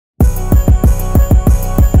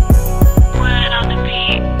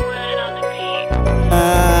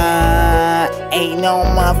Ain't no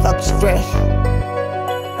motherfucking stress.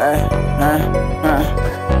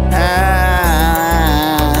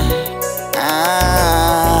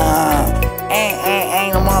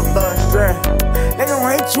 Ain't no motherfucking stress. They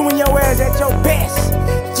gon' hit you in your ass at your best.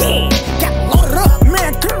 Yeah, gotta load it up,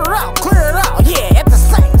 man, clear it out, yeah, at the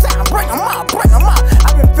same time, bring them out.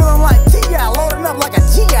 I've been feeling like T.I., loading up like a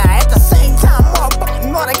G.I. At the same time,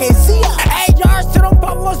 motherfucking know they can't see ya. Hey, yards to them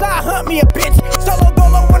buffaloes, I hunt me a bitch. Solo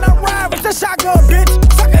dolo when I ride with the shotgun, bitch.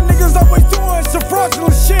 Sucker niggas always doing some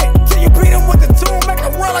fraudulent shit. Till you beat them with the tool, make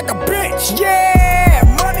them run like a bitch. Yeah,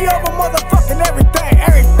 money over motherfucking everything.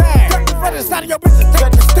 Cut the front side of your bitch to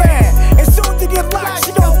take a stand. As soon as you get locked,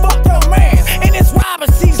 she gon' fuck your man. And this robber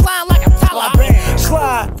sees lying like a Taliban.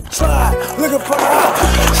 Slide, looking for the op.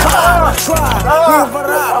 Slide, looking for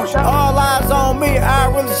the op. All eyes on me, I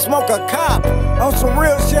really smoke a cop. On some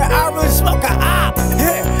real shit, I really smoke a op.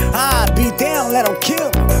 Yeah, I beat down, let them kill.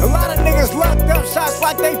 A lot of niggas locked up, shots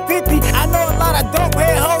like they 50. I know a lot of dope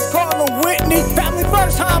head hoes calling them Whitney. Family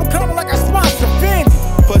first, I'm coming like a sponsor Fendi.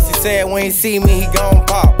 Pussy said when he see me, he gon'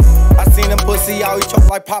 pop. I seen him pussy out, he choke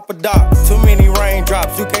like Papa Doc. Too many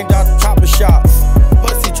raindrops, you can't drop the chopper shots.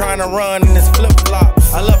 Pussy tryna run in his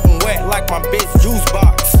flip-flops. I left him wet like my bitch juice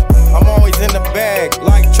box. I'm always in the bag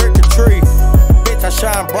like trick or treat. Bitch, I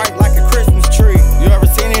shine bright like a Christmas tree. You ever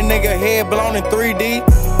seen a nigga head blown in 3D?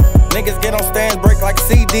 Niggas get on stands, break like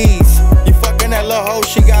CDs. You fucking that little hoe,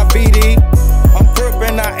 she got BD. I'm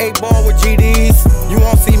crippin', I 8-ball with GDs. You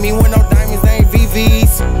won't see me with no diamonds, ain't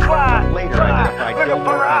VVs. Slide, looking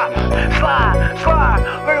for the op. Slide,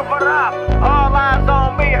 looking for the op. All eyes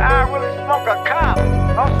on me, I really smoke a cop.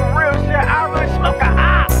 On some real shit, I really smoke a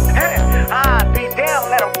op. Hey, I beat down,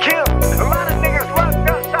 let them kill. A lot of niggas locked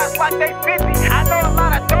up, shots like they 50. I know a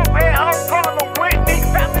lot of dope head hoes calling them Whitney.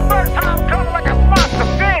 Family first, I'm coming like a sponsor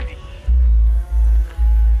Fendi.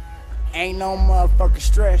 Ain't no motherfucking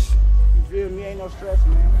stress. You feel me? Ain't no stress,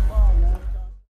 man. Come on, man.